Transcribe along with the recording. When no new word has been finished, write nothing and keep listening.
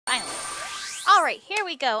Finally. Alright, here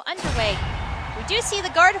we go. Underway. We do see the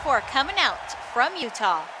Gardevoir coming out from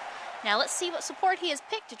Utah. Now let's see what support he has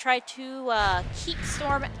picked to try to keep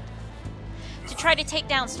Storm... to try to take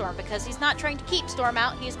down Storm, because he's not trying to keep Storm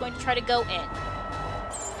out, he is going to try to go in.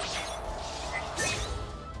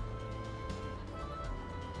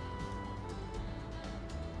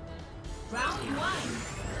 Round one.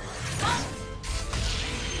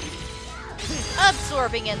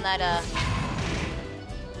 Absorbing in that,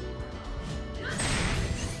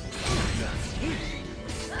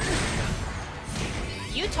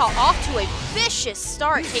 Utah off to a vicious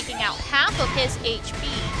start, taking out half of his HP.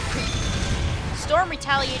 Storm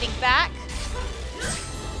retaliating back.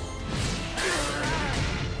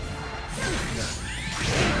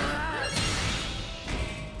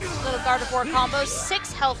 Little Gardevoir combo,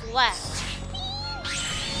 6 health left.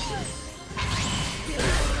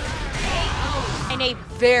 And a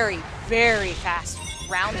very, very fast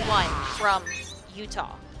round one from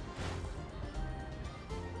Utah.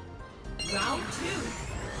 Round two.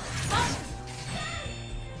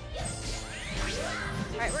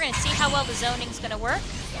 Alright, we're going to see how well the zoning's going to work.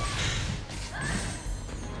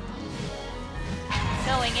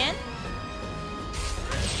 Going in.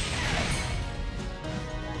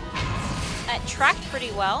 That tracked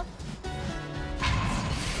pretty well.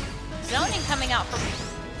 Zoning coming out from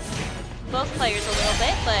both players a little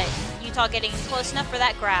bit, but Utah getting close enough for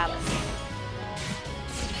that grab.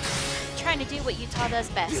 Trying to do what Utah does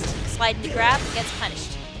best. Slide into grab, gets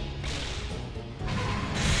punished.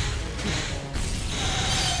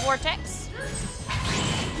 Vortex.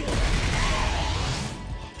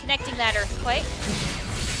 Connecting that earthquake.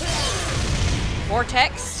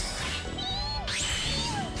 Vortex.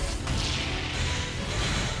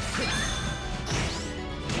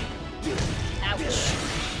 Ouch.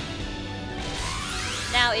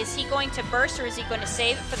 Now, is he going to burst or is he going to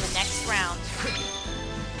save it for the next round?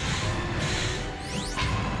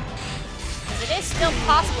 Because it is still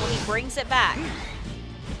possible he brings it back.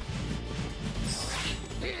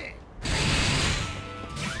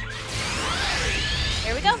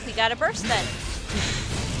 There we go, we got a burst then.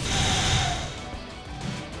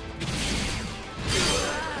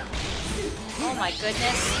 Oh my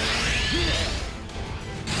goodness.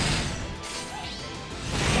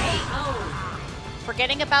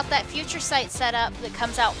 Forgetting about that future sight setup that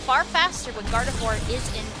comes out far faster when Gardevoir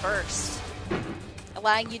is in burst.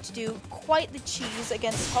 Allowing you to do quite the cheese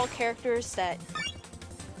against tall characters that,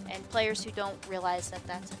 and players who don't realize that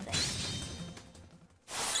that's a thing.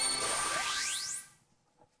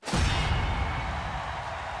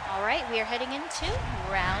 Alright, we are heading into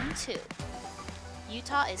round two.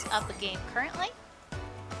 Utah is up a game currently.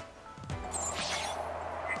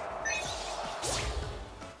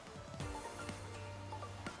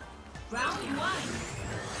 Round one.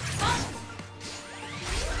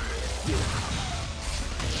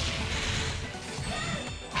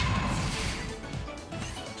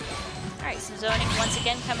 Alright, some zoning once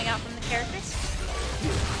again coming out from the characters.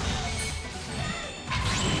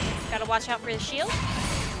 Gotta watch out for the shield.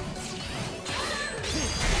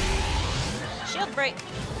 Shield break.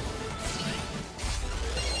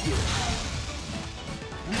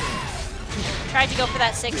 Tried to go for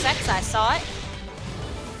that 6X, I saw it.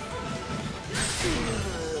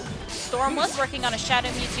 Storm was working on a Shadow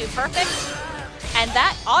Mewtwo perfect, and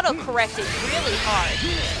that auto-corrected really hard.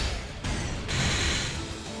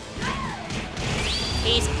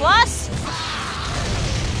 He's plus!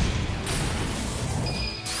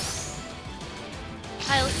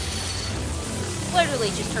 I literally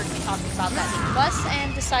just heard me talking about that being plus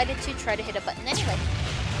and decided to try to hit a button anyway.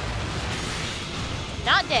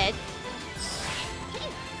 Not dead.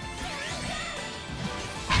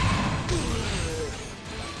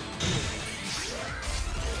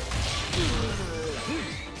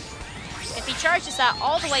 If he charges that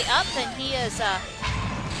all the way up, then he is, my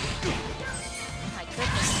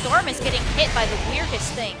goodness, Storm is getting hit by the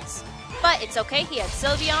weirdest things. But it's okay, he had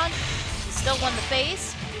Sylveon, he still won the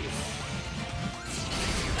phase.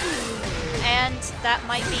 And that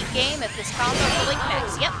might be game if this combo fully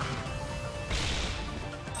connects, yep.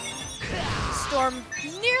 Storm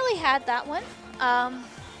nearly had that one. Round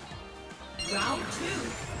two.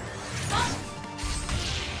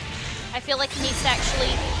 I feel like he needs to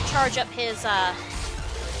actually charge up his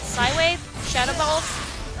Psywave, Shadow Balls.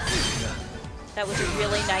 That was a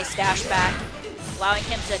really nice dash back, allowing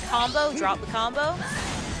him to combo, drop the combo.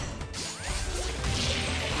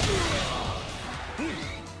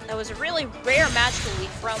 That was a really rare magical leap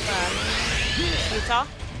from Utah.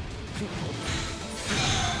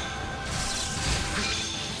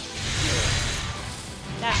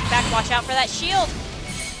 Dashing back, watch out for that shield.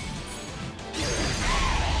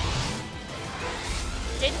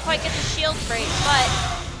 quite get the shield break, but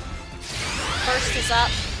burst is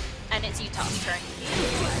up, and it's Utah's turn.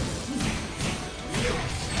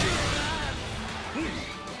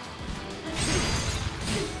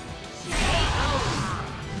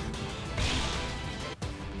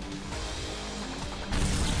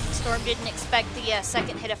 Storm didn't expect the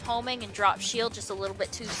second hit of homing and dropped shield just a little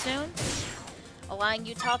bit too soon, allowing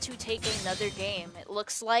Utah to take another game. It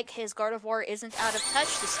looks like his Gardevoir isn't out of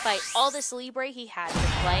touch despite all this Libre he had been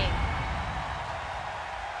playing.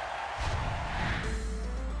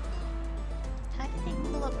 How did they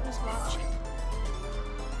pull up who's watching?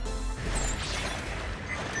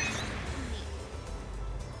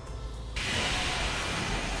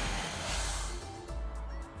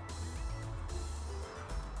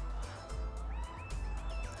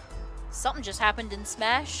 Something just happened in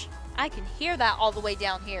Smash. I can hear that all the way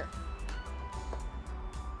down here.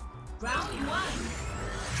 Round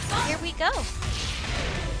 1. Here we go.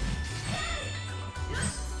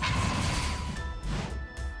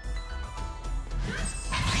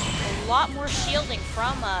 A lot more shielding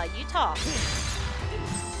from Utah.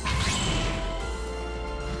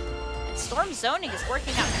 And Storm zoning is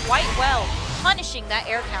working out quite well, punishing that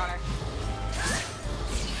air counter.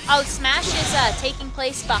 Oh, Smash is taking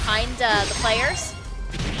place behind the players.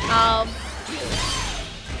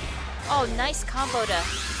 Oh, nice combo to...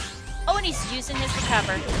 Oh, and he's using his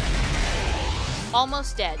recover.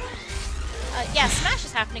 Almost dead. Yeah, Smash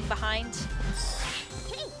is happening behind.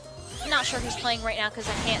 I'm not sure who's playing right now because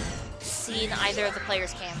I can't see in either of the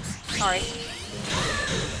players' cams. Sorry.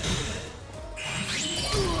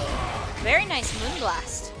 Very nice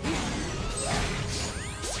Moonblast.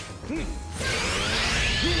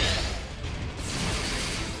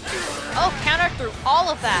 Oh, counter through all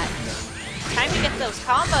of that. Time to get those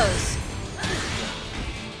combos.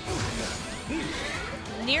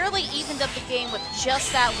 Nearly evened up the game with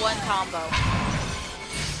just that one combo.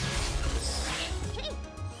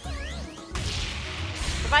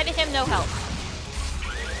 Provided him no help.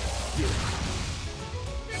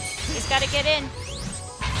 He's got to get in.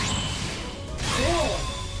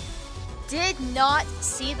 Did not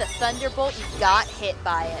see the Thunderbolt, you got hit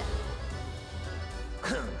by it.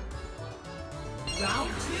 Round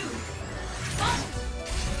 2.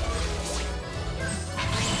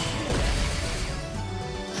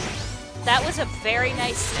 That was a very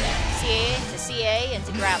nice CA to CA and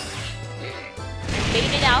to grab.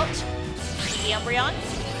 Baited out the Umbreon,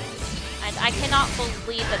 and I cannot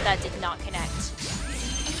believe that that did not connect.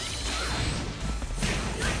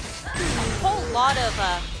 A whole lot of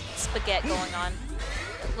spaghetti going on.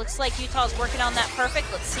 Looks like Utah's working on that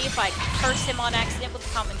perfect. Let's see if I cursed him on accident with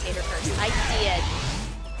the commentator curse. I did.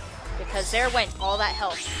 Because there went all that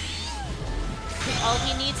health. All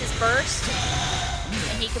he needs is burst,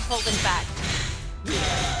 and he can pull this back.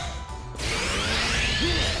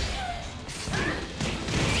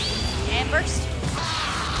 And burst.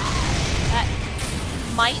 That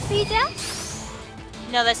might be death?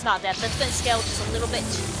 No, that's not death. That's been scaled just a little bit.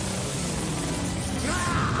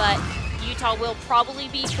 But Utah will probably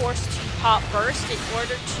be forced to pop burst in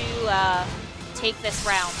order to take this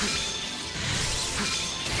round.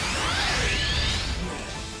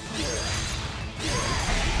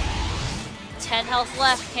 Ten health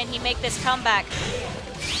left. Can he make this comeback?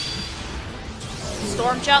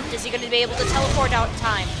 Storm jumped. Is he going to be able to teleport out in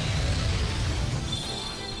time?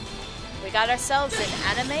 We got ourselves an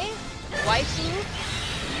anime waifu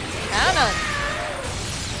cannon.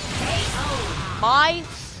 My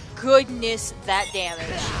goodness, that damage.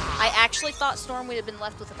 I actually thought Storm would have been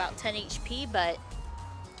left with about 10 HP, but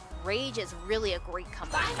Rage is really a great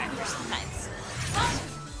comeback factor sometimes.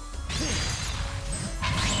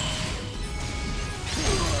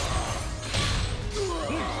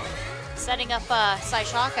 Setting up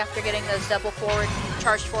Psyshock after getting those double forward,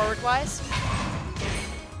 charged forward wise.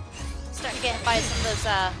 Starting to get hit by some of those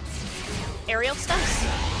aerial stuffs.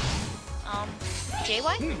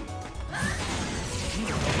 JY?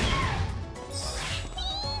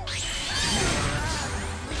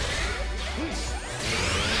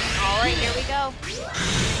 Alright, here we go.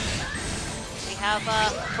 We have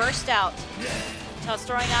Burst Out. Utah's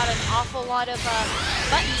throwing out an awful lot of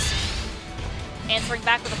buttons. Answering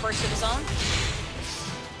back with a burst of his own.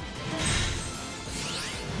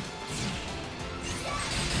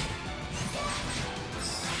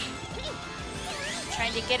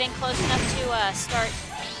 Trying to get in close enough to start.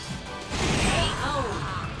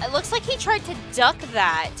 It looks like he tried to duck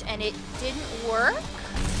that and it didn't work.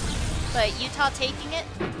 But Utah taking it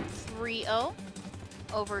 3-0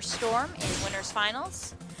 over Storm in winners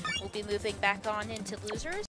finals. We'll be moving back on into losers.